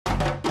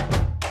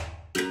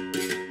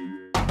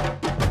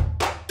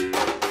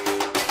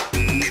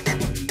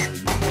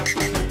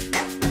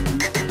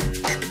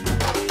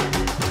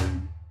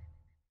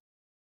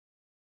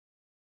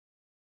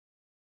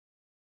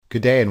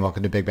Good day and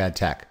welcome to Big Bad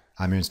Tech.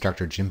 I'm your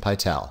instructor Jim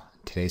Pytel.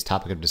 Today's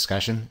topic of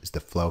discussion is the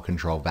flow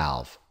control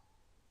valve.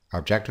 Our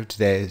objective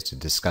today is to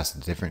discuss the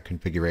different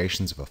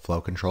configurations of a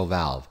flow control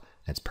valve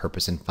and its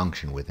purpose and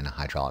function within a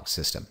hydraulic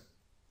system.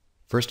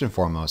 First and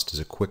foremost is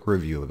a quick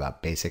review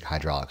about basic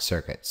hydraulic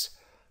circuits,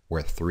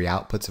 where three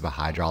outputs of a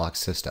hydraulic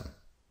system,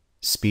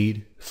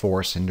 speed,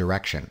 force, and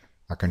direction,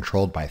 are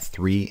controlled by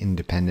three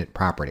independent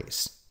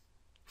properties: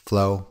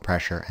 flow,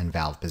 pressure, and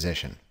valve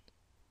position.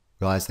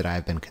 Realize that I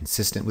have been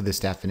consistent with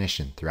this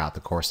definition throughout the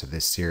course of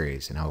this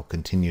series, and I will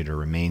continue to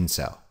remain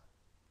so.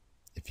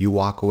 If you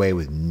walk away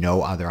with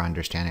no other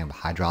understanding of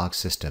hydraulic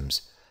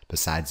systems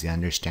besides the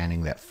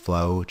understanding that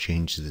flow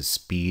changes the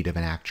speed of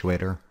an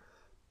actuator,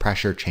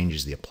 pressure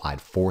changes the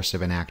applied force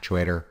of an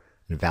actuator,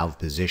 and valve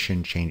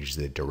position changes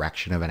the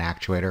direction of an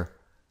actuator,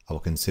 I will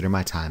consider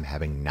my time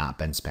having not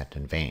been spent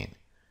in vain.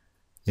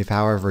 If,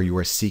 however, you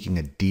are seeking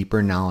a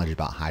deeper knowledge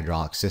about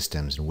hydraulic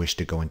systems and wish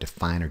to go into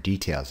finer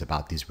details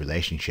about these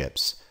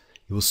relationships,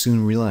 you will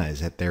soon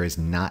realize that there is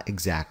not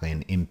exactly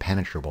an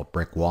impenetrable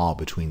brick wall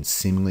between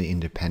seemingly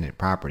independent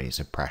properties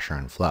of pressure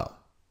and flow.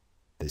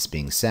 This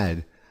being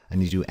said, I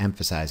need to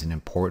emphasize an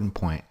important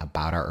point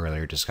about our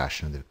earlier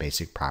discussion of the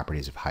basic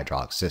properties of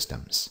hydraulic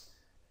systems.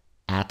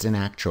 At an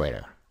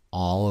actuator,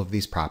 all of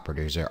these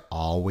properties are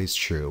always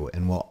true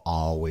and will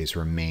always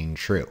remain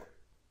true.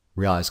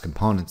 Realized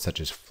components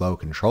such as flow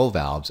control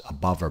valves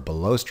above or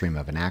below stream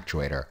of an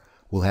actuator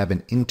will have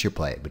an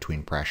interplay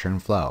between pressure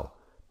and flow,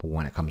 but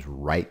when it comes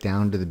right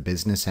down to the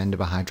business end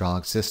of a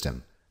hydraulic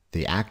system,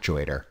 the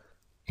actuator,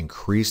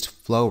 increased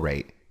flow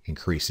rate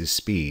increases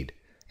speed,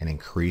 and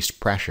increased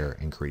pressure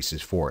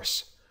increases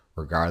force,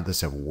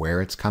 regardless of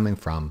where it's coming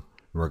from,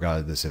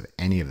 regardless of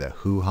any of the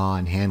hoo-ha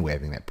and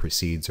hand-waving that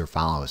precedes or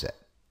follows it.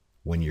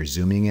 When you're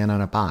zooming in on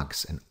a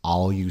box and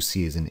all you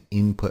see is an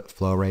input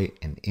flow rate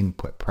and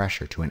input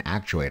pressure to an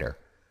actuator,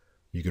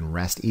 you can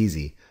rest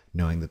easy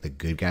knowing that the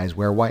good guys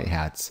wear white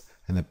hats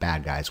and the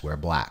bad guys wear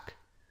black.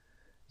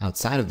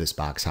 Outside of this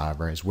box,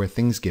 however, is where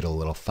things get a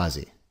little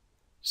fuzzy.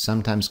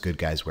 Sometimes good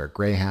guys wear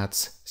gray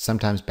hats,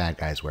 sometimes bad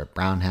guys wear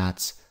brown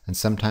hats, and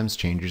sometimes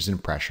changes in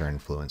pressure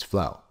influence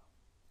flow.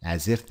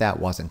 As if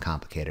that wasn't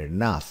complicated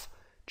enough,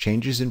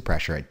 changes in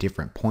pressure at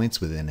different points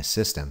within a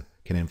system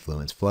can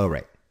influence flow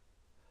rate.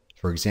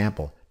 For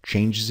example,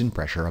 changes in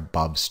pressure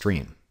above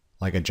stream,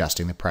 like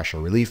adjusting the pressure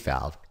relief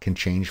valve, can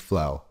change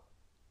flow,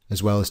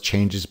 as well as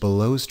changes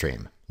below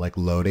stream, like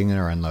loading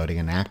or unloading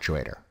an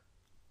actuator.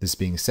 This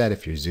being said,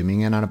 if you're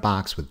zooming in on a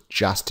box with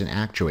just an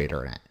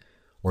actuator in it,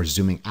 or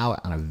zooming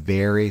out on a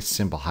very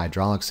simple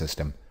hydraulic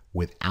system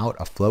without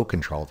a flow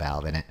control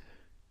valve in it,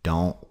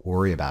 don't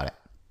worry about it.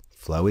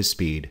 Flow is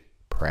speed,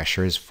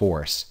 pressure is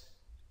force.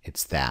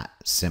 It's that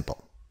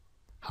simple.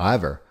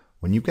 However,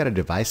 when you've got a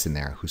device in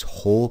there whose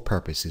whole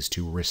purpose is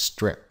to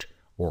restrict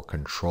or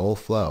control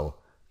flow,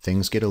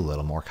 things get a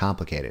little more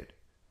complicated.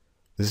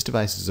 This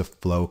device is a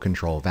flow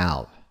control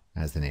valve.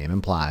 As the name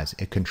implies,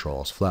 it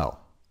controls flow.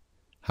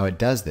 How it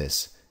does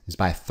this is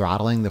by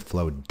throttling the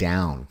flow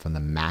down from the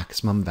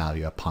maximum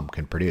value a pump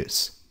can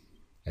produce.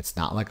 It's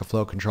not like a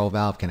flow control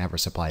valve can ever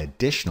supply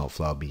additional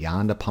flow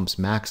beyond a pump's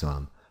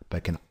maximum,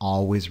 but can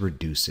always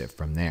reduce it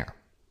from there.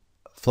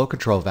 Flow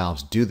control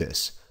valves do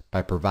this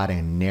by providing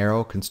a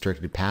narrow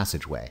constricted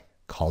passageway,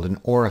 called an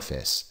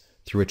orifice,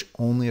 through which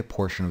only a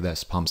portion of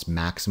this pump's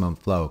maximum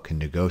flow can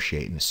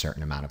negotiate in a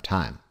certain amount of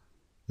time.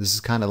 This is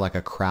kind of like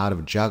a crowd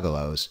of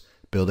juggalos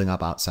building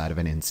up outside of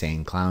an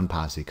insane clown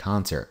posse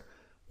concert,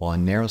 while a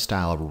narrow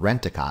style of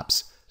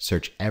rent-a-cops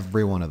search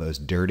every one of those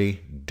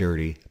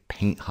dirty,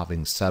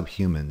 paint-huffing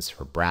subhumans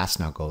for brass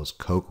knuckles,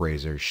 coke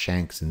razors,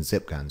 shanks, and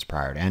zip guns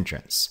prior to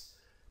entrance.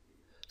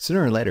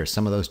 Sooner or later,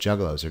 some of those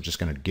juggalos are just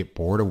going to get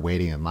bored of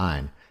waiting in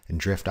line and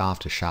drift off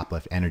to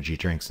shoplift energy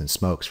drinks and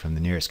smokes from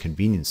the nearest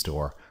convenience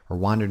store or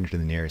wander into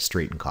the nearest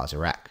street and cause a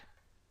wreck.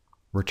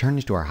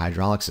 Returning to our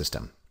hydraulic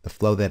system, the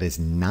flow that is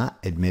not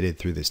admitted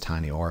through this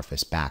tiny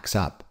orifice backs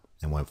up,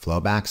 and when flow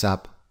backs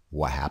up,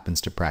 what happens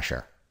to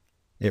pressure?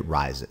 It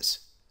rises.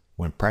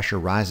 When pressure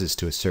rises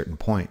to a certain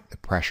point, the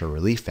pressure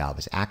relief valve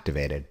is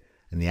activated,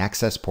 and the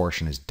excess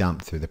portion is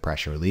dumped through the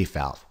pressure relief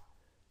valve.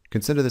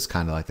 Consider this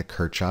kind of like the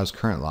Kirchhoff's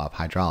current law of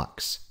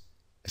hydraulics.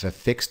 If a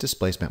fixed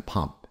displacement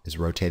pump is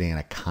rotating at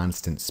a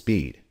constant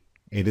speed,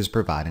 it is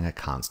providing a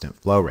constant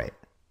flow rate.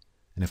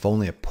 And if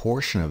only a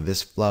portion of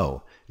this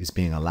flow is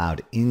being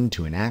allowed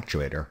into an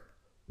actuator,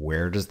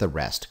 where does the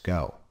rest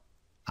go?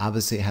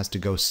 Obviously it has to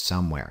go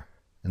somewhere,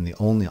 and the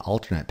only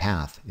alternate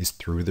path is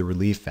through the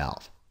relief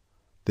valve.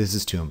 This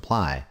is to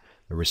imply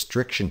the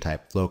restriction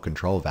type flow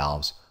control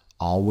valves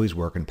always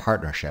work in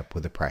partnership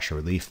with the pressure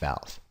relief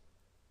valve.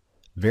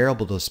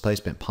 Variable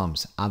displacement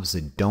pumps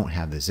obviously don't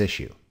have this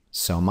issue,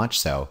 so much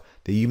so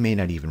that you may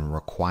not even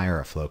require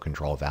a flow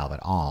control valve at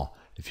all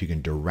if you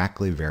can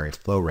directly vary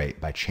flow rate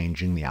by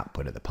changing the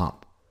output of the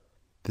pump.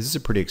 This is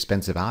a pretty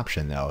expensive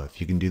option though if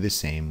you can do the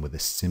same with a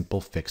simple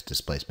fixed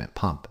displacement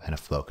pump and a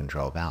flow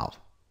control valve.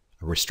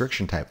 A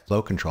restriction type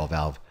flow control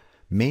valve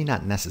may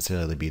not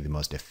necessarily be the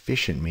most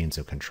efficient means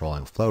of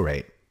controlling flow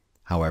rate.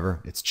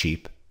 However, it's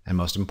cheap and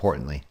most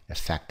importantly,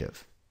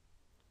 effective.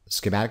 The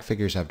schematic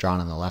figures I've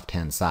drawn on the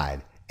left-hand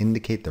side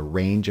indicate the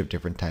range of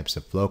different types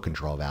of flow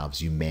control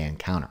valves you may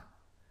encounter.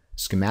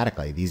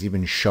 Schematically, these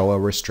even show a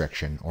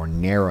restriction or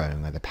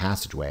narrowing of the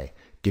passageway,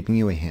 giving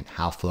you a hint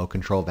how flow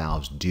control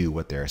valves do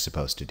what they're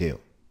supposed to do.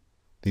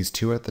 These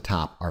two at the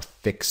top are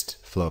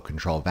fixed flow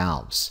control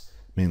valves,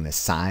 meaning the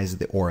size of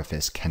the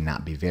orifice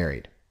cannot be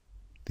varied.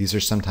 These are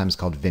sometimes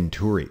called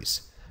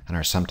venturis and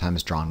are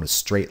sometimes drawn with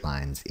straight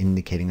lines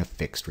indicating a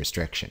fixed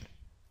restriction.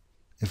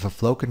 If a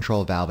flow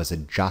control valve is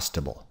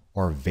adjustable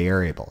or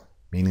variable,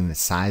 meaning the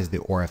size of the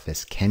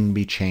orifice can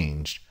be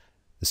changed,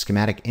 the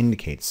schematic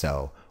indicates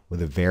so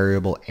with a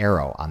variable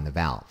arrow on the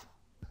valve.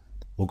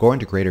 We'll go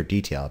into greater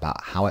detail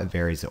about how it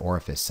varies the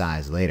orifice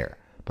size later,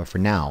 but for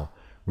now,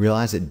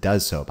 realize it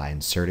does so by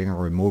inserting or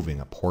removing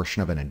a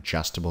portion of an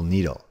adjustable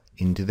needle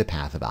into the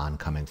path of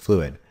oncoming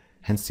fluid,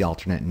 hence the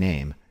alternate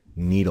name,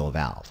 needle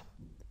valve.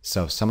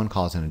 So if someone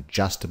calls an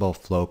adjustable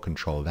flow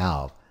control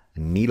valve a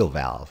needle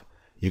valve,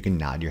 you can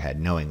nod your head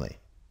knowingly.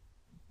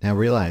 Now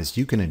realize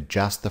you can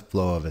adjust the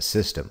flow of a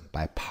system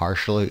by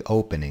partially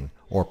opening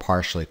or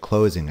partially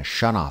closing a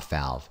shutoff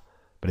valve,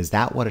 but is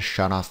that what a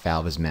shutoff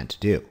valve is meant to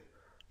do?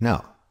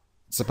 No.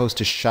 It's supposed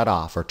to shut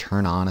off or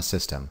turn on a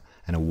system,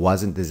 and it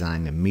wasn't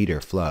designed to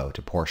meter flow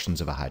to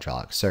portions of a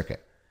hydraulic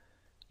circuit.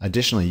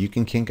 Additionally, you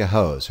can kink a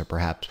hose or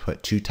perhaps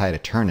put too tight a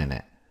turn in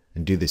it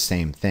and do the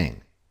same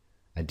thing.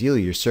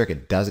 Ideally, your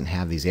circuit doesn't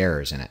have these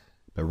errors in it,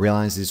 but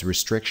realize these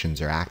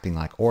restrictions are acting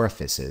like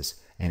orifices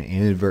and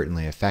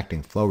inadvertently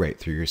affecting flow rate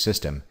through your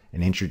system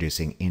and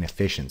introducing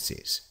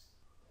inefficiencies.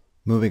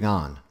 Moving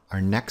on,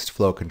 our next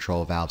flow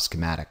control valve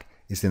schematic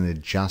is an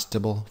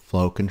adjustable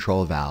flow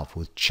control valve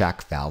with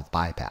check valve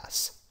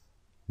bypass.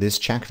 This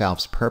check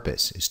valve's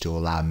purpose is to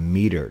allow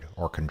metered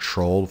or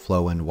controlled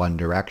flow in one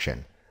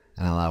direction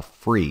and allow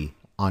free,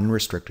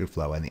 unrestricted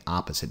flow in the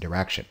opposite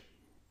direction.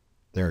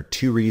 There are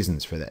two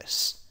reasons for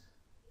this.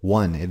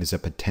 One, it is a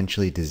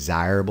potentially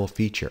desirable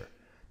feature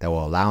that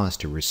will allow us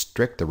to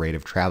restrict the rate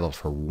of travel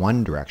for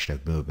one direction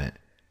of movement,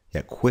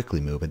 yet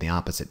quickly move in the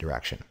opposite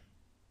direction.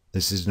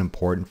 This is an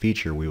important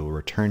feature we will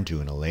return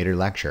to in a later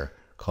lecture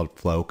called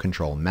flow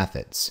control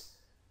methods.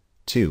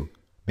 2,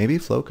 maybe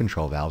flow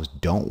control valves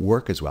don't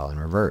work as well in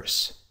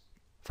reverse.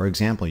 For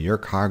example, your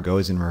car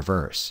goes in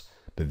reverse,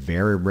 but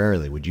very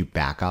rarely would you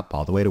back up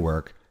all the way to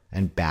work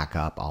and back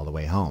up all the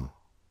way home.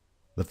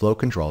 The flow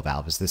control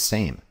valve is the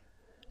same.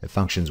 It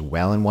functions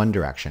well in one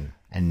direction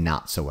and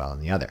not so well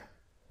in the other.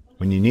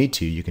 When you need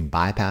to, you can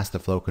bypass the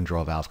flow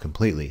control valve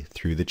completely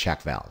through the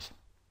check valve.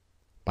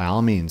 By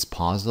all means,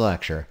 pause the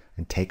lecture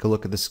and take a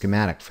look at the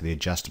schematic for the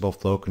adjustable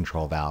flow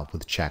control valve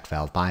with check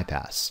valve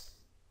bypass,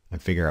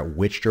 and figure out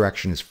which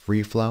direction is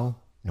free flow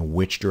and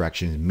which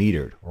direction is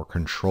metered or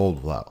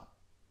controlled flow.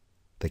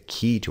 The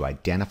key to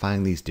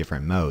identifying these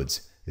different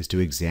modes is to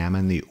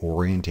examine the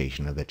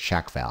orientation of the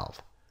check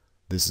valve.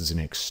 This is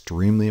an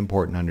extremely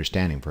important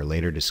understanding for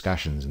later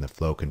discussions in the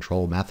flow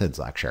control methods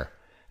lecture,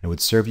 and would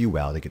serve you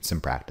well to get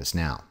some practice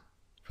now.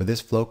 For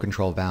this flow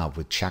control valve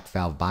with check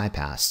valve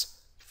bypass,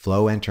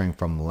 flow entering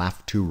from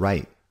left to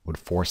right would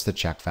force the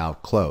check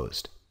valve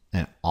closed,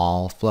 and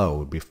all flow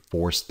would be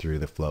forced through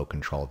the flow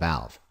control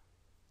valve.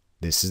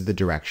 This is the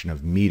direction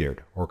of metered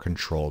or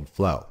controlled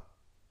flow.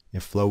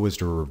 If flow was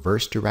to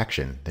reverse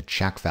direction, the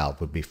check valve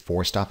would be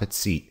forced off its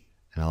seat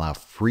and allow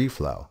free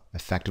flow,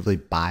 effectively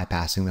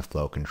bypassing the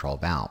flow control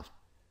valve.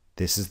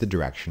 This is the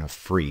direction of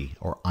free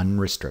or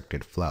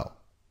unrestricted flow.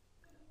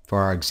 For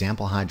our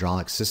example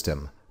hydraulic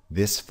system,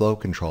 this flow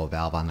control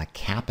valve on the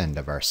cap end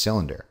of our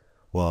cylinder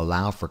will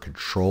allow for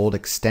controlled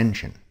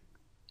extension,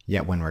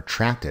 yet when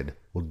retracted,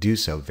 will do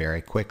so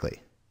very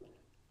quickly.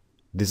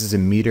 This is a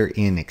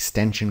meter-in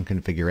extension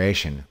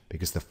configuration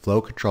because the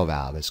flow control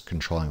valve is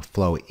controlling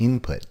flow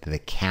input to the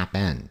cap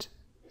end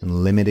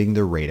and limiting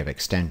the rate of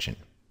extension.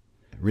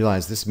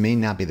 Realize this may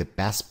not be the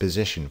best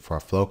position for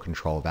a flow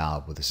control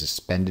valve with a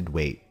suspended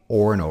weight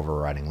or an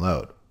overriding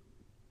load.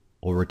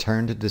 We'll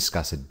return to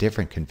discuss a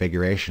different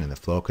configuration in the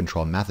flow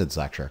control methods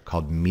lecture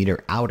called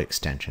meter-out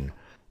extension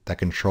that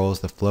controls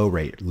the flow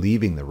rate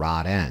leaving the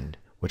rod end,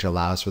 which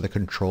allows for the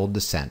controlled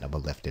descent of a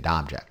lifted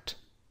object.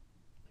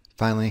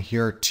 Finally,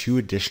 here are two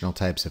additional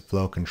types of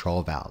flow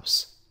control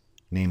valves,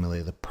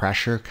 namely the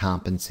pressure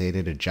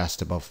compensated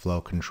adjustable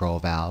flow control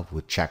valve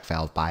with check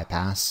valve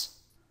bypass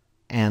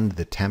and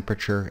the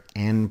temperature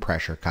and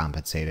pressure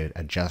compensated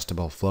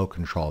adjustable flow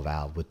control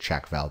valve with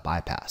check valve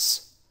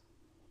bypass.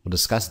 We'll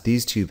discuss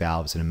these two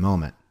valves in a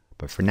moment,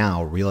 but for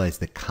now realize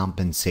the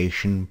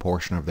compensation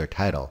portion of their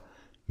title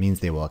means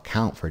they will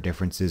account for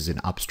differences in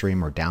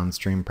upstream or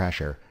downstream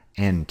pressure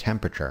and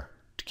temperature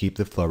to keep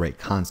the flow rate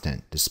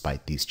constant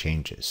despite these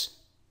changes.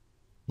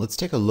 Let's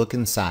take a look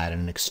inside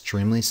an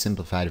extremely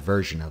simplified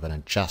version of an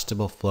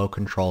adjustable flow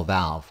control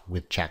valve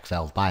with check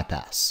valve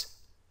bypass.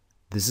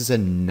 This is a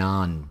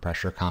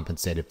non-pressure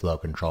compensated flow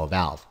control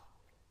valve.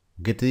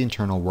 We'll get to the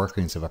internal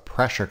workings of a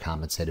pressure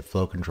compensated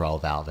flow control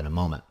valve in a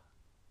moment.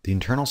 The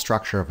internal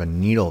structure of a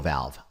needle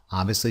valve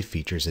obviously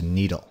features a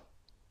needle.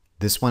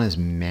 This one is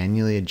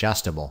manually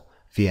adjustable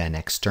via an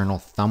external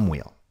thumb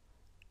wheel.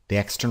 The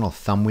external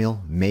thumb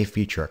wheel may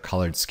feature a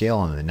colored scale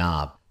on the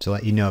knob to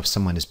let you know if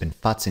someone has been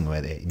futzing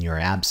with it in your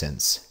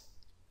absence.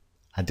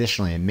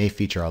 Additionally, it may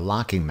feature a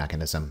locking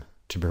mechanism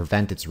to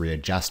prevent its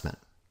readjustment.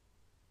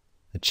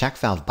 The check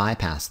valve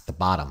bypass at the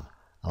bottom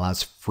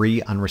allows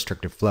free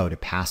unrestricted flow to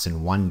pass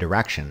in one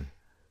direction,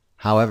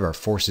 however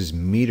forces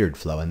metered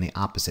flow in the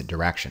opposite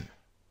direction.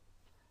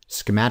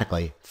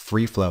 Schematically,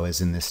 free flow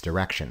is in this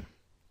direction,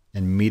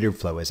 and metered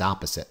flow is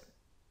opposite.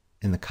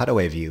 In the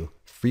cutaway view,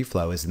 free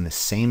flow is in the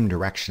same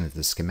direction as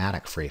the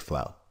schematic free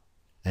flow,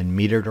 and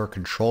metered or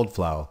controlled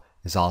flow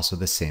is also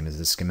the same as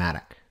the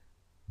schematic.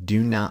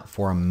 Do not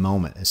for a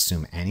moment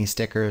assume any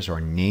stickers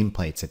or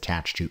nameplates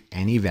attached to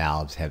any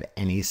valves have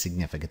any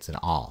significance at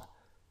all.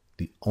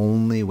 The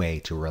only way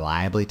to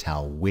reliably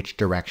tell which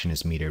direction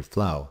is metered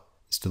flow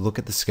is to look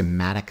at the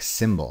schematic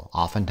symbol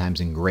oftentimes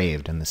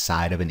engraved on the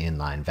side of an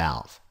inline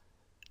valve.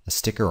 A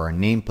sticker or a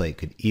nameplate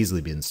could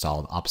easily be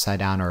installed upside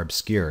down or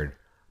obscured,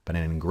 but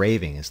an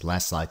engraving is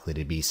less likely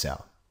to be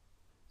so.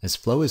 As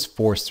flow is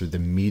forced through the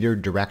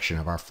metered direction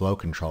of our flow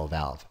control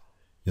valve,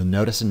 you'll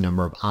notice a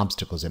number of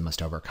obstacles it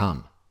must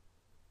overcome.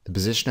 The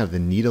position of the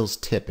needle's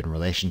tip in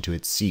relation to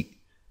its seat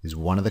is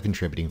one of the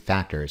contributing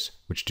factors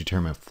which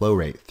determine flow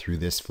rate through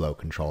this flow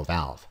control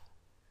valve.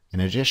 In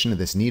addition to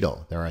this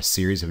needle, there are a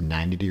series of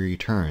 90-degree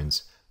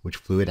turns which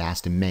fluid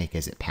has to make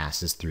as it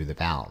passes through the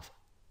valve.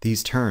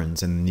 These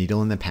turns and the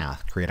needle in the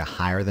path create a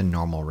higher than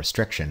normal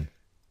restriction,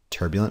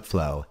 turbulent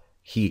flow,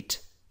 heat,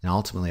 and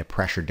ultimately a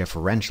pressure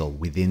differential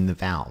within the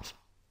valve.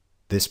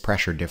 This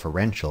pressure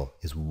differential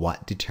is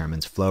what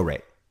determines flow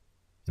rate.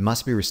 It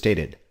must be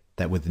restated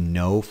that with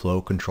no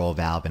flow control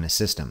valve in a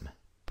system,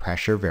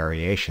 pressure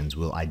variations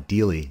will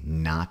ideally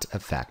not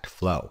affect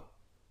flow.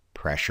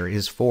 Pressure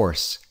is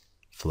force,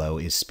 flow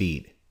is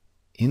speed.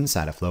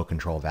 Inside a flow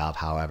control valve,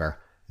 however,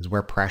 is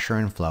where pressure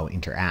and flow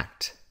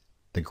interact.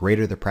 The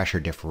greater the pressure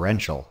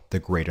differential, the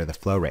greater the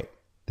flow rate.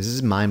 This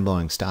is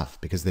mind-blowing stuff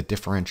because the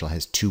differential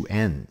has two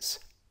ends,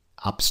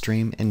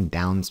 upstream and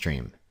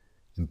downstream,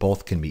 and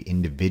both can be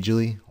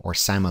individually or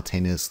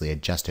simultaneously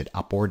adjusted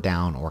up or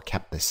down or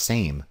kept the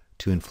same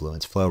to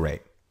influence flow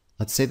rate.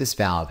 Let's say this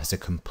valve has a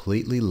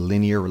completely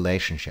linear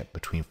relationship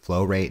between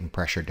flow rate and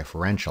pressure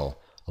differential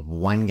of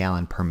 1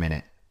 gallon per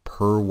minute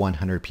per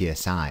 100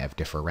 psi of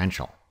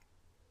differential.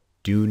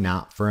 Do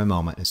not for a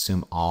moment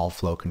assume all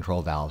flow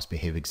control valves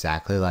behave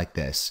exactly like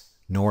this,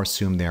 nor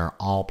assume they are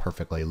all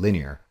perfectly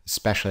linear,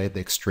 especially at the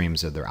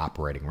extremes of their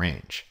operating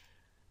range.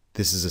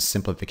 This is a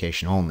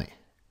simplification only.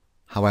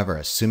 However,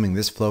 assuming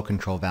this flow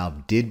control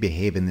valve did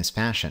behave in this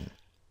fashion,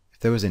 if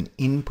there was an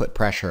input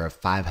pressure of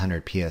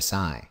 500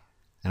 psi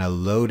and a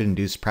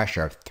load-induced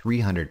pressure of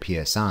 300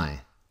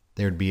 psi,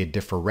 there would be a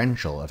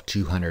differential of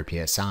 200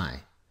 psi.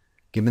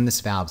 Given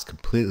this valve's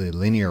completely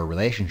linear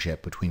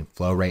relationship between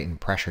flow rate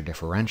and pressure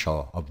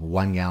differential of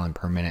 1 gallon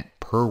per minute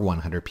per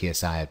 100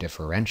 psi of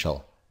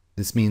differential,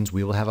 this means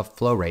we will have a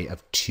flow rate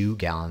of 2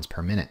 gallons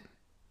per minute.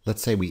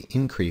 Let's say we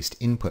increased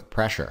input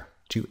pressure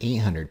to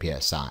 800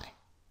 psi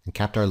and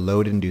kept our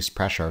load-induced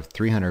pressure of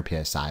 300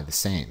 psi the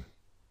same.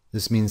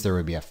 This means there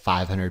would be a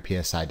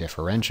 500 psi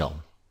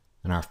differential,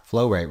 and our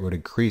flow rate would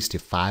increase to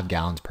 5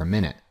 gallons per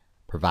minute,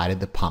 provided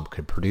the pump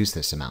could produce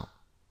this amount.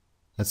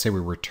 Let's say we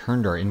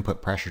returned our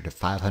input pressure to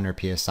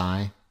 500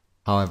 psi,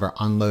 however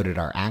unloaded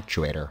our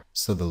actuator,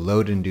 so the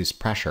load-induced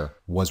pressure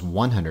was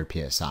 100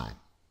 psi.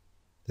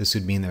 This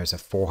would mean there's a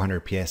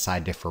 400 psi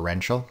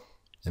differential,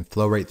 and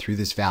flow rate through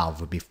this valve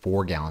would be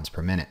 4 gallons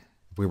per minute.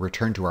 If we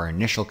return to our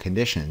initial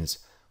conditions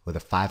with a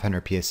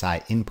 500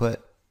 psi input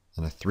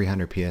and a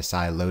 300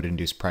 psi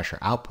load-induced pressure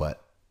output,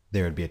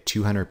 there would be a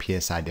 200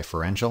 psi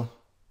differential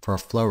for a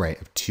flow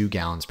rate of 2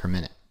 gallons per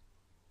minute.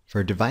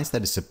 For a device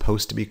that is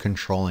supposed to be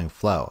controlling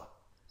flow,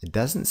 it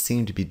doesn't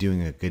seem to be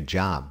doing a good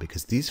job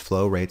because these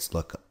flow rates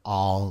look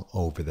all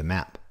over the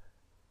map.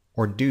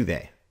 Or do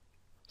they?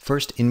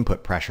 First,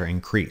 input pressure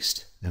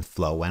increased and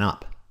flow went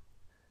up.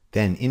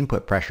 Then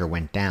input pressure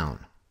went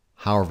down.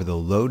 However, the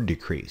load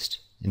decreased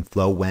and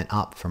flow went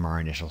up from our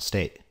initial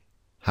state.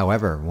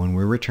 However, when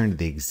we returned to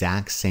the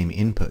exact same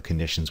input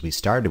conditions we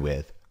started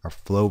with, our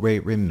flow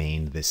rate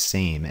remained the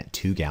same at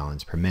 2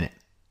 gallons per minute.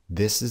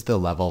 This is the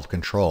level of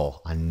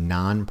control a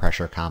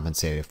non-pressure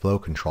compensated flow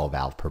control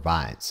valve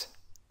provides.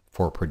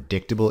 For a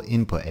predictable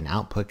input and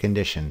output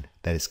condition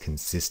that is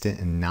consistent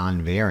and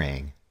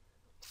non-varying,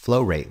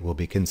 flow rate will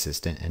be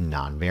consistent and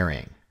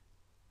non-varying.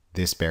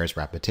 This bears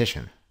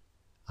repetition.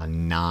 A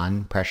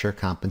non-pressure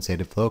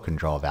compensated flow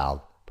control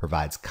valve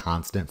provides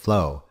constant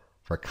flow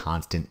for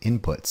constant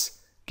inputs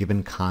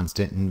given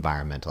constant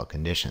environmental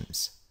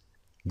conditions.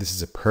 This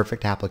is a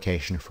perfect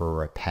application for a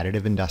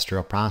repetitive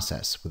industrial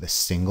process with a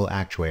single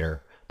actuator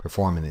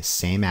performing the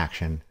same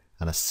action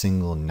on a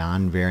single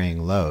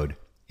non-varying load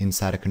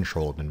inside a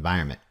controlled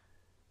environment.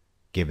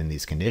 Given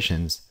these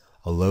conditions,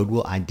 a load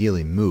will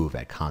ideally move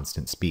at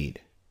constant speed.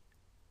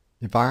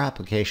 If our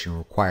application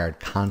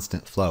required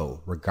constant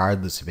flow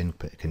regardless of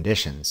input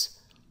conditions,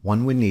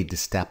 one would need to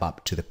step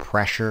up to the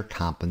pressure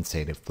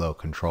compensated flow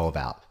control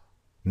valve.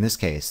 In this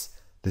case,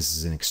 this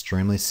is an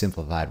extremely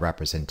simplified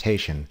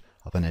representation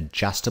of an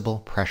adjustable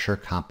pressure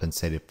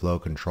compensated flow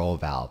control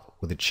valve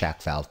with a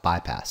check valve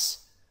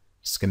bypass.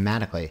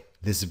 Schematically,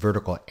 this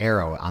vertical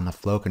arrow on the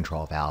flow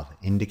control valve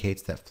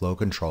indicates that flow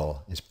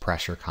control is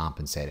pressure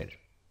compensated.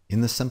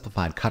 In the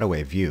simplified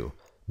cutaway view,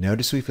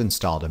 notice we've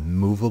installed a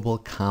movable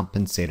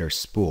compensator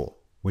spool,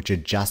 which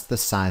adjusts the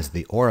size of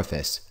the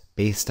orifice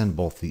based on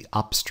both the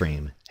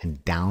upstream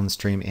and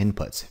downstream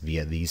inputs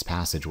via these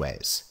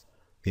passageways.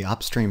 The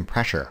upstream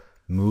pressure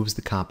moves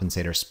the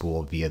compensator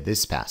spool via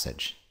this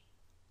passage.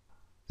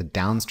 The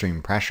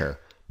downstream pressure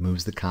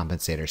moves the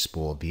compensator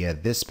spool via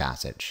this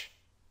passage.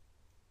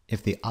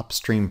 If the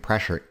upstream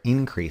pressure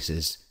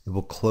increases, it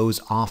will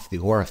close off the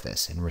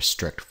orifice and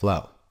restrict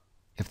flow.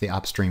 If the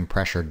upstream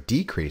pressure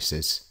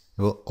decreases,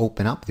 it will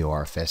open up the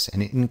orifice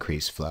and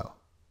increase flow.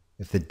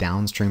 If the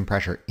downstream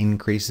pressure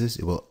increases,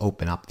 it will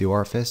open up the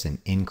orifice and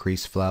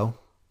increase flow.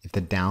 If the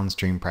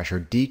downstream pressure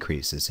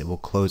decreases, it will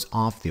close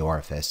off the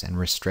orifice and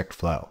restrict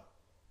flow.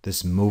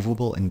 This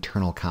movable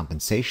internal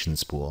compensation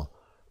spool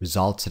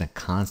results in a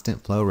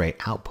constant flow rate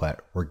output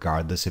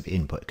regardless of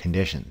input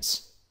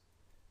conditions.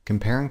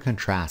 Compare and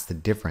contrast the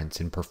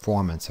difference in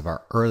performance of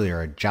our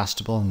earlier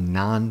adjustable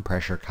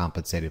non-pressure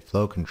compensated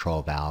flow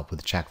control valve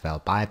with check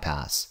valve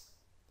bypass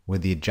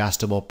with the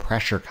adjustable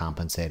pressure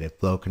compensated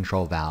flow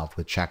control valve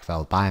with check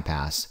valve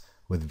bypass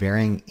with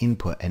varying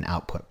input and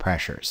output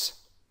pressures.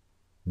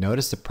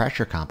 Notice the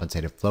pressure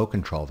compensated flow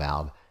control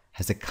valve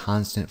has a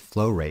constant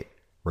flow rate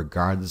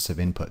regardless of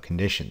input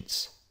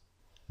conditions.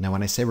 Now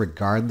when I say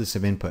regardless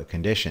of input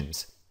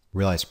conditions,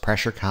 realize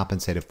pressure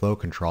compensated flow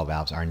control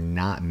valves are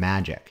not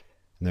magic.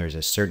 There is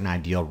a certain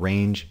ideal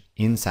range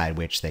inside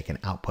which they can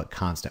output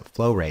constant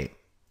flow rate,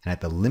 and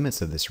at the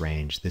limits of this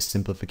range, this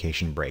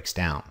simplification breaks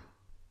down.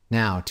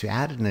 Now, to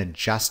add an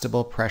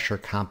adjustable pressure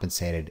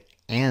compensated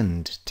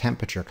and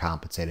temperature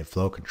compensated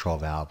flow control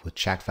valve with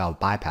check valve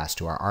bypass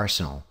to our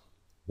arsenal,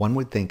 one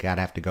would think I'd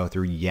have to go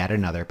through yet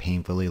another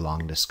painfully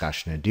long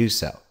discussion to do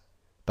so.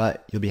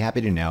 But you'll be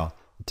happy to know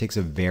it takes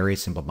a very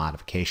simple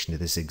modification to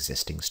this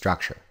existing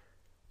structure.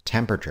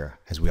 Temperature,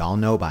 as we all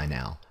know by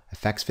now,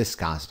 affects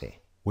viscosity,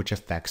 which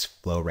affects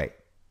flow rate.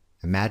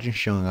 Imagine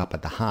showing up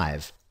at the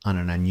hive on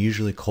an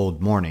unusually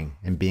cold morning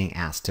and being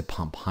asked to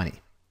pump honey.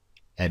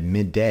 At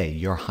midday,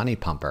 your honey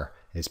pumper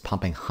is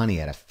pumping honey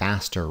at a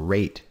faster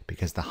rate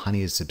because the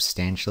honey is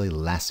substantially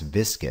less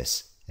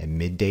viscous at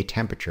midday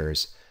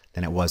temperatures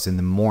than it was in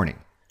the morning.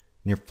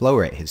 And your flow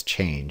rate has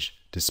changed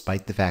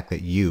despite the fact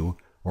that you,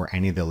 or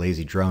any of the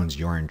lazy drones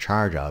you're in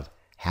charge of,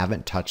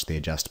 haven't touched the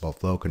adjustable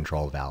flow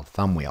control valve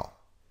thumb wheel.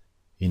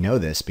 You know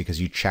this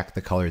because you checked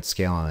the colored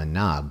scale on the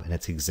knob and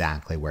it's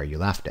exactly where you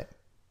left it.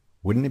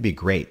 Wouldn't it be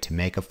great to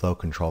make a flow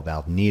control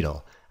valve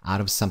needle out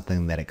of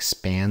something that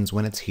expands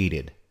when it's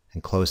heated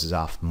and closes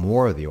off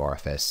more of the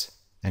orifice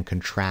and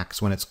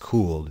contracts when it's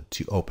cooled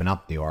to open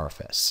up the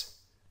orifice?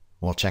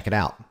 Well, check it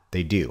out.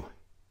 They do.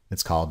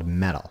 It's called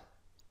metal.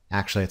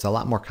 Actually, it's a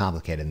lot more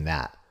complicated than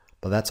that,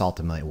 but that's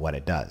ultimately what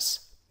it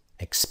does.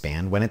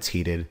 Expand when it's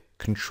heated,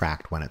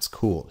 contract when it's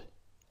cooled.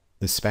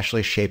 The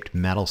specially shaped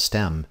metal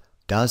stem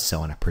does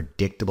so in a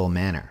predictable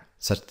manner,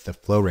 such that the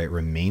flow rate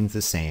remains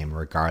the same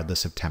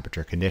regardless of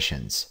temperature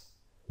conditions.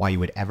 Why you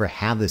would ever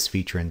have this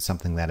feature in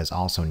something that is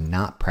also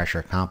not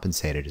pressure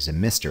compensated is a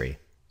mystery,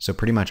 so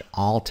pretty much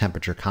all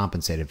temperature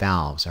compensated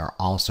valves are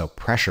also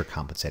pressure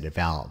compensated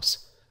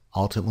valves,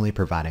 ultimately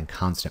providing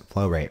constant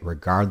flow rate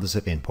regardless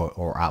of input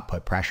or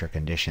output pressure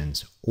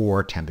conditions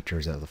or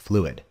temperatures of the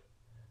fluid.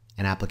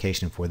 An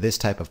application for this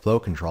type of flow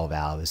control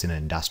valve is an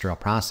industrial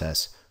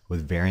process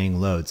with varying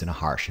loads in a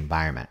harsh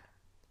environment.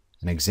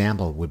 An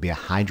example would be a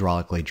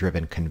hydraulically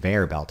driven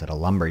conveyor belt at a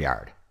lumber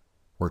yard,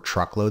 where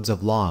truckloads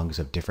of logs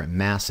of different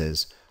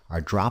masses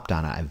are dropped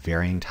on it at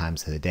varying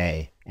times of the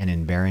day and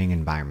in varying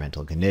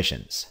environmental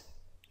conditions.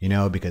 You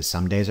know, because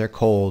some days are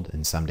cold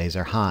and some days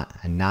are hot,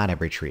 and not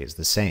every tree is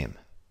the same.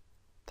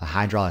 The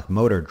hydraulic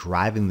motor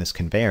driving this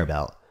conveyor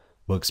belt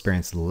will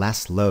experience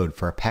less load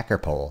for a pecker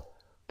pole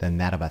than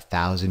that of a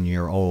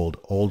 1,000-year-old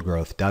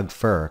old-growth Doug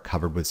fir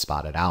covered with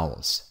spotted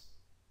owls.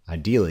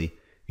 Ideally,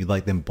 you'd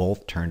like them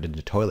both turned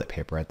into toilet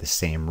paper at the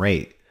same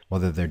rate,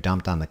 whether they're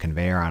dumped on the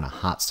conveyor on a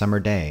hot summer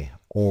day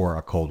or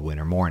a cold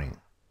winter morning.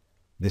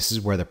 This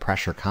is where the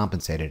pressure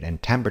compensated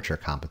and temperature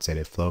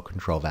compensated flow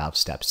control valve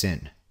steps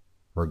in.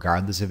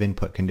 Regardless of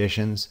input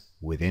conditions,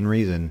 within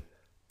reason,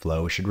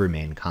 flow should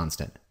remain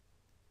constant.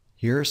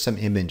 Here are some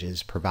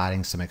images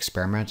providing some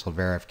experimental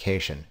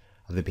verification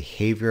of the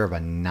behavior of a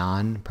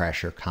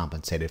non-pressure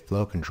compensated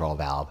flow control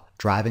valve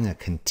driving a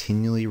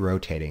continually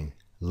rotating,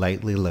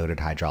 lightly loaded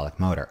hydraulic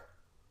motor.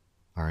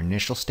 Our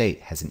initial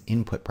state has an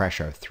input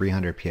pressure of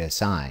 300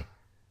 psi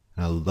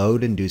and a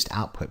load-induced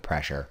output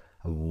pressure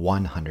of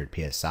 100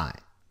 psi.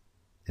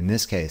 In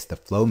this case, the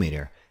flow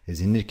meter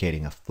is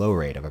indicating a flow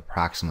rate of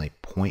approximately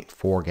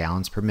 0.4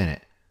 gallons per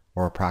minute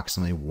or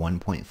approximately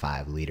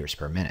 1.5 liters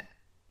per minute.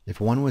 If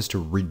one was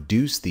to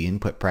reduce the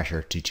input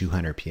pressure to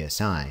 200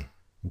 psi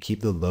and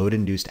keep the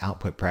load-induced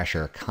output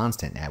pressure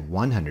constant at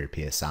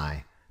 100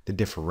 psi, the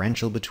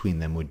differential between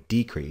them would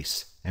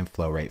decrease and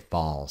flow rate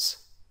falls.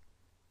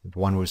 If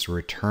one was to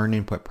return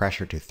input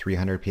pressure to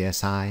 300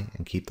 psi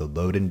and keep the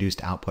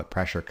load-induced output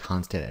pressure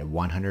constant at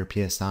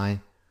 100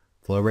 psi,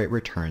 flow rate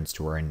returns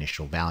to our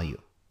initial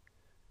value.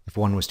 If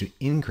one was to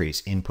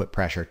increase input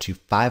pressure to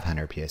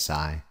 500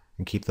 psi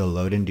and keep the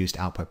load-induced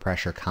output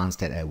pressure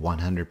constant at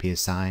 100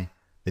 psi,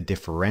 the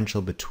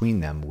differential between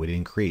them would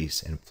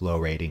increase and flow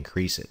rate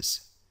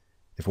increases.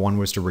 If one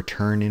was to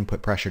return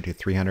input pressure to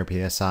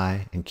 300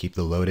 psi and keep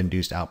the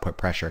load-induced output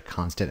pressure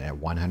constant at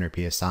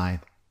 100 psi,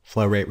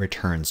 flow rate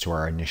returns to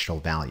our initial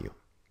value.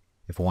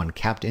 If one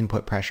kept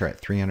input pressure at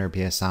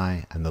 300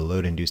 psi and the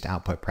load-induced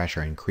output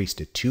pressure increased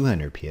to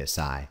 200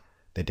 psi,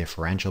 the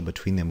differential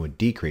between them would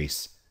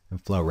decrease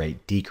and flow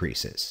rate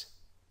decreases.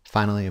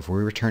 Finally, if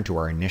we return to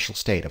our initial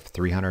state of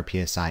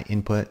 300 psi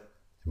input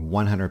and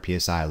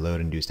 100 psi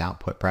load-induced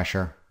output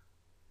pressure,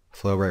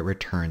 flow rate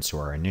returns to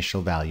our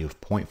initial value of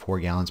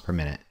 0.4 gallons per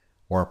minute,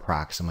 or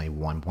approximately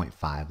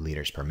 1.5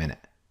 liters per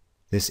minute.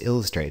 This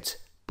illustrates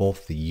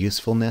both the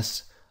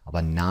usefulness of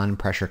a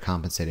non-pressure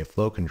compensated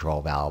flow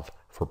control valve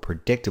for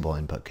predictable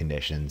input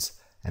conditions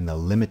and the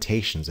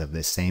limitations of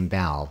this same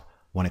valve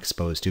when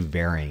exposed to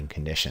varying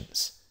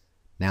conditions.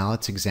 Now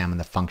let's examine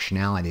the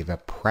functionality of a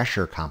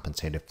pressure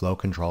compensated flow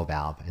control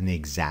valve in the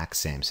exact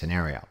same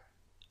scenario.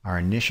 Our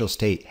initial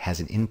state has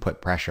an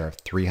input pressure of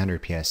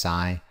 300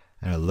 psi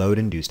and a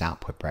load-induced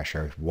output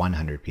pressure of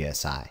 100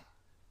 psi.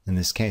 In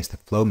this case, the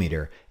flow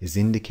meter is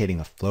indicating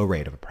a flow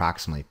rate of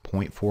approximately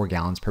 0.4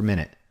 gallons per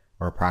minute,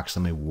 or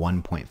approximately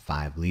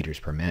 1.5 liters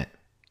per minute.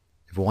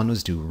 If one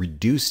was to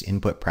reduce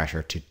input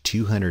pressure to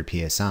 200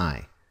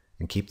 psi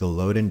and keep the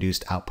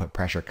load-induced output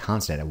pressure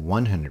constant at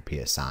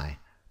 100 psi,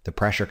 the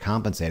pressure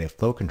compensated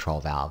flow control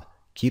valve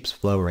keeps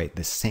flow rate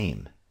the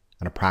same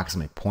at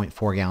approximately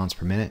 0.4 gallons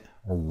per minute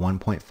or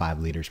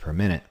 1.5 liters per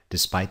minute,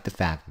 despite the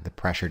fact that the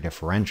pressure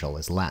differential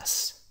is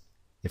less.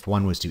 If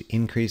one was to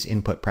increase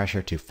input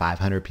pressure to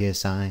 500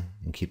 psi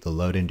and keep the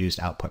load-induced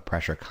output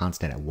pressure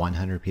constant at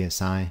 100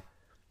 psi,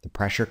 the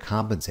pressure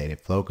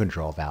compensated flow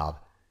control valve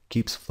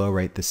keeps flow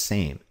rate the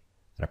same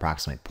at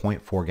approximately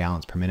 0.4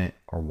 gallons per minute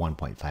or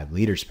 1.5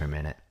 liters per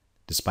minute,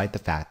 despite the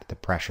fact that the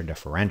pressure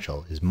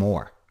differential is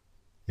more.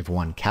 If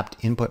one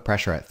kept input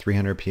pressure at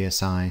 300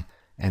 psi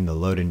and the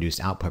load-induced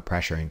output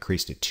pressure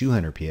increased to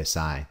 200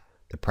 psi,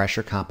 the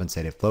pressure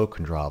compensated flow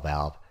control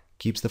valve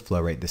keeps the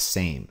flow rate the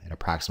same at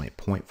approximately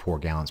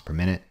 0.4 gallons per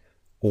minute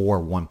or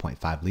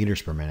 1.5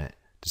 liters per minute,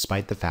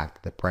 despite the fact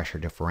that the pressure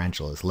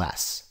differential is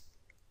less.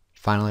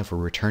 Finally, if we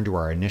return to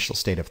our initial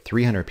state of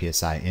 300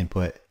 psi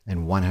input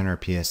and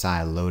 100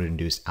 psi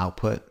load-induced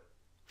output,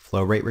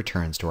 flow rate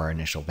returns to our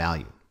initial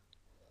value.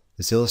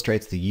 This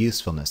illustrates the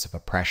usefulness of a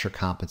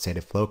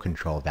pressure-compensated flow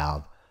control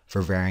valve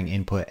for varying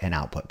input and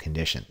output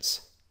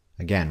conditions.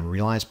 Again,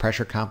 realize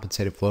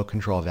pressure-compensated flow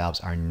control valves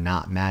are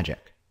not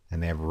magic,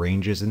 and they have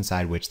ranges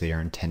inside which they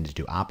are intended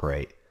to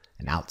operate,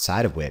 and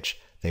outside of which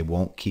they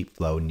won't keep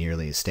flow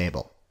nearly as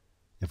stable.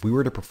 If we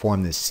were to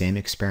perform this same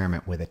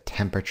experiment with a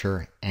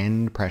temperature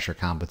and pressure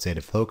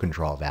compensated flow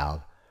control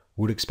valve,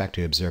 we would expect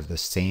to observe the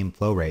same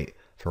flow rate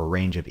for a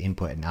range of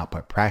input and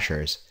output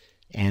pressures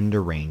and a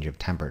range of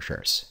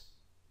temperatures.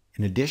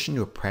 In addition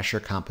to a pressure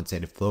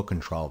compensated flow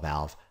control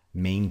valve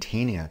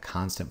maintaining a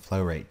constant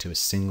flow rate to a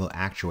single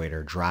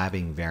actuator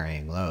driving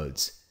varying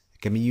loads,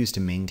 it can be used to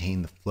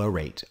maintain the flow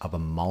rate of a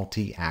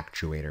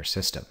multi-actuator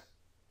system.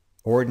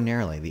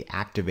 Ordinarily, the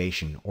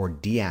activation or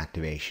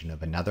deactivation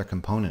of another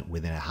component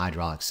within a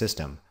hydraulic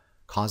system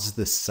causes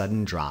the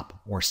sudden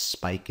drop or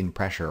spike in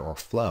pressure or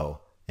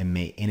flow and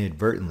may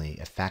inadvertently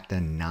affect a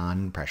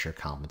non-pressure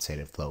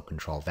compensated flow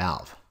control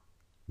valve.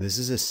 This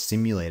is a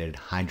simulated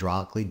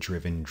hydraulically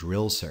driven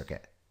drill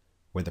circuit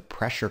where the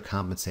pressure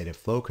compensated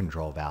flow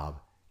control valve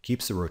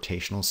keeps the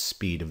rotational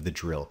speed of the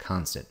drill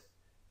constant,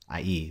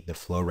 i.e. the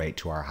flow rate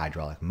to our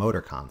hydraulic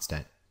motor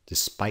constant,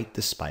 despite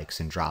the spikes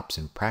and drops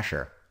in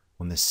pressure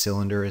when the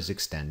cylinder is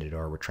extended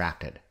or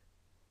retracted.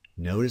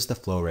 Notice the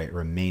flow rate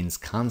remains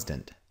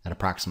constant at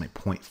approximately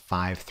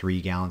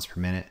 0.53 gallons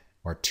per minute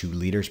or 2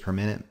 liters per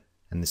minute,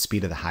 and the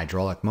speed of the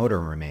hydraulic motor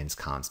remains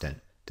constant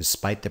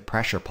despite the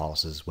pressure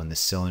pulses when the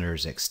cylinder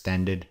is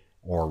extended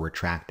or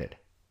retracted.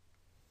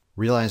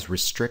 Realize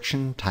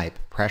restriction-type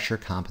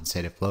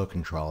pressure-compensated flow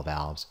control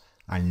valves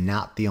are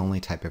not the only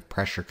type of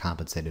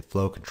pressure-compensated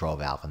flow control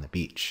valve on the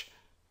beach.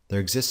 There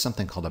exists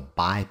something called a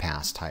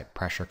bypass-type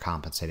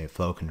pressure-compensated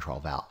flow control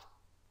valve.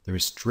 The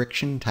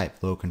restriction-type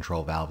flow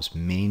control valve's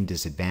main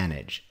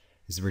disadvantage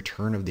is the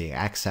return of the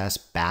excess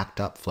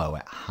backed-up flow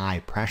at high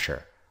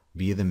pressure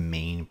via the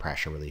main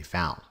pressure relief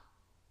valve.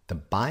 The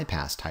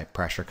bypass-type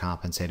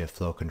pressure-compensated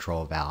flow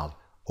control valve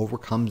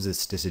overcomes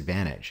this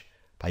disadvantage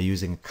by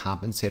using a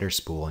compensator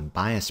spool and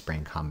bias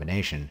spring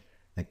combination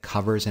that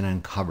covers and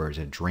uncovers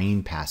a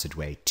drain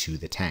passageway to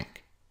the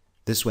tank.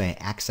 This way,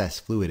 excess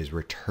fluid is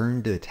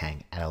returned to the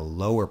tank at a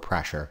lower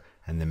pressure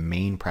and the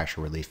main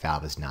pressure relief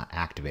valve is not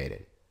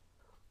activated.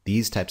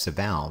 These types of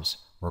valves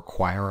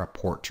require a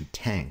port to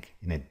tank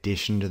in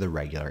addition to the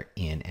regular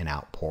in and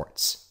out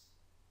ports.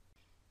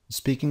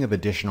 Speaking of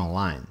additional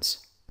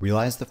lines,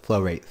 Realize the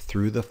flow rate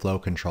through the flow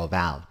control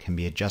valve can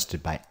be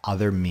adjusted by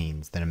other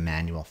means than a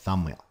manual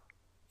thumb wheel.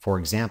 For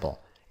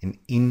example, an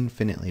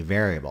infinitely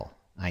variable,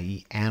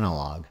 i.e.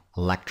 analog,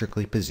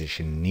 electrically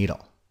positioned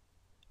needle.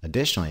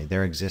 Additionally,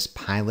 there exist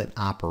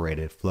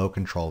pilot-operated flow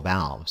control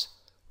valves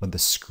where the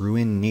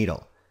screw-in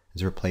needle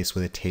is replaced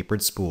with a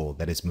tapered spool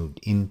that is moved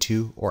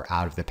into or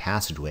out of the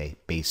passageway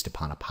based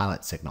upon a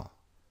pilot signal.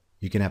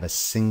 You can have a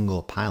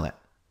single pilot,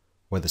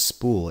 where the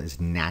spool is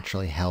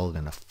naturally held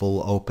in a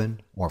full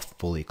open or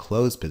fully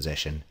closed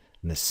position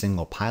and the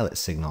single pilot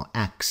signal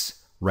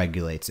X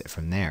regulates it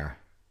from there.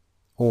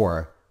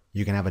 Or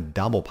you can have a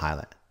double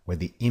pilot, where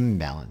the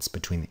imbalance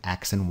between the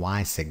X and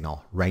Y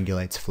signal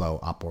regulates flow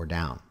up or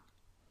down.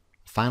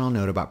 Final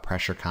note about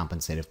pressure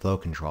compensated flow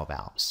control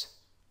valves.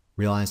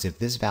 Realize if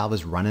this valve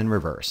is run in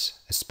reverse,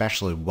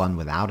 especially one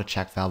without a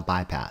check valve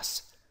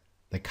bypass,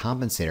 the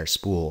compensator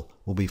spool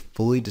will be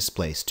fully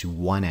displaced to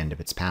one end of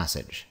its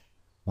passage.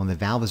 When the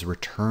valve is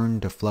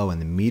returned to flow in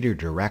the meter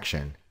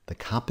direction, the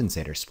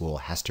compensator spool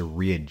has to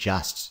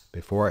readjust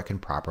before it can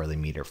properly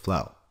meter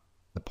flow.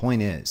 The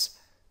point is,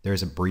 there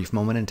is a brief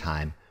moment in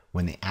time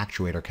when the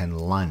actuator can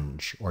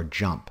lunge or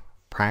jump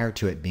prior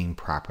to it being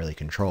properly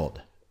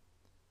controlled.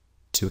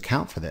 To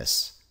account for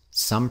this,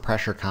 some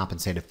pressure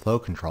compensated flow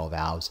control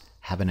valves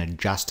have an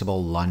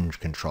adjustable lunge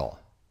control.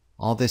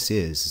 All this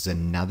is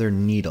another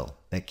needle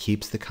that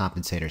keeps the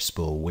compensator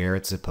spool where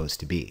it's supposed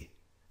to be,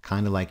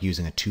 kind of like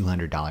using a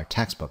 $200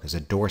 textbook as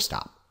a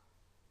doorstop.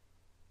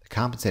 The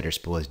compensator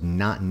spool is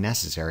not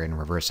necessary in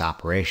reverse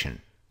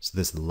operation, so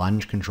this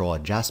lunge control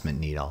adjustment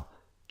needle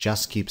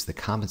just keeps the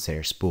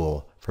compensator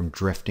spool from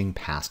drifting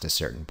past a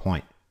certain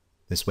point.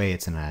 This way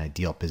it's in an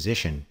ideal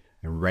position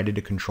and ready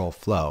to control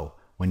flow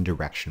when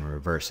direction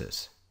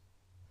reverses.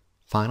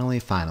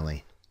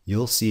 Finally,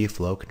 you'll see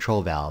flow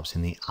control valves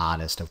in the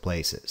oddest of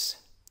places.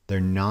 They're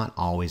not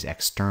always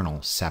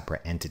external,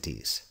 separate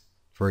entities.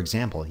 For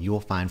example, you will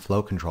find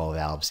flow control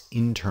valves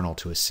internal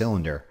to a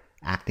cylinder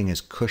acting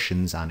as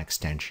cushions on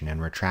extension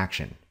and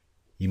retraction.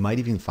 You might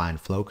even find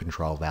flow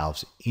control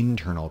valves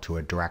internal to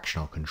a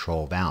directional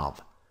control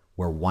valve,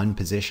 where one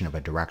position of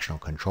a directional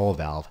control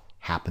valve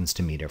happens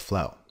to meter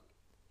flow.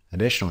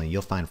 Additionally,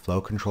 you'll find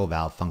flow control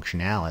valve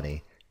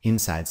functionality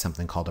inside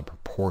something called a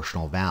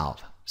proportional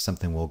valve,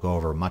 something we'll go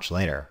over much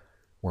later,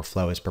 where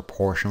flow is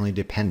proportionally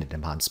dependent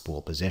upon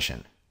spool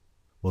position.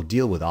 We'll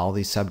deal with all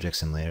these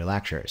subjects in later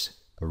lectures,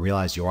 but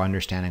realize your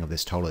understanding of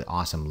this totally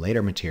awesome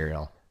later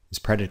material is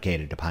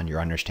predicated upon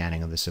your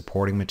understanding of the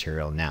supporting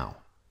material now.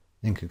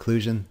 In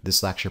conclusion,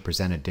 this lecture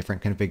presented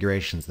different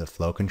configurations of the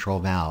flow control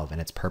valve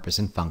and its purpose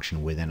and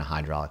function within a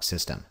hydraulic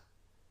system.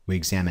 We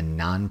examined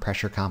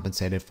non-pressure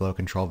compensated flow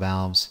control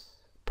valves,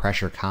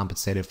 pressure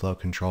compensated flow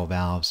control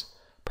valves,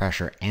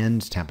 pressure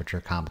and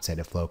temperature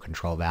compensated flow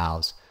control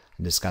valves,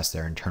 and discussed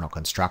their internal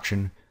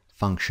construction,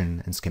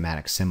 function, and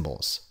schematic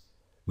symbols.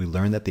 We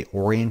learned that the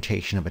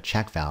orientation of a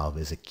check valve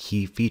is a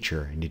key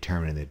feature in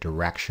determining the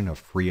direction of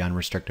free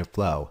unrestricted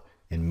flow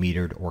in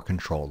metered or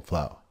controlled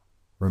flow.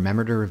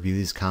 Remember to review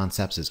these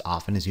concepts as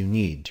often as you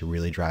need to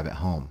really drive it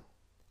home.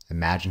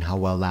 Imagine how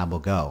well lab will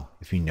go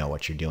if you know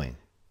what you're doing.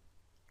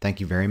 Thank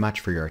you very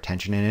much for your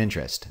attention and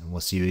interest, and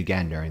we'll see you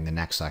again during the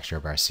next lecture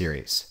of our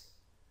series.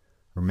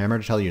 Remember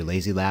to tell your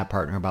lazy lab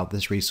partner about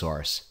this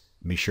resource,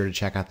 and be sure to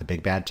check out the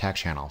Big Bad Tech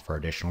channel for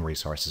additional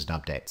resources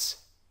and updates.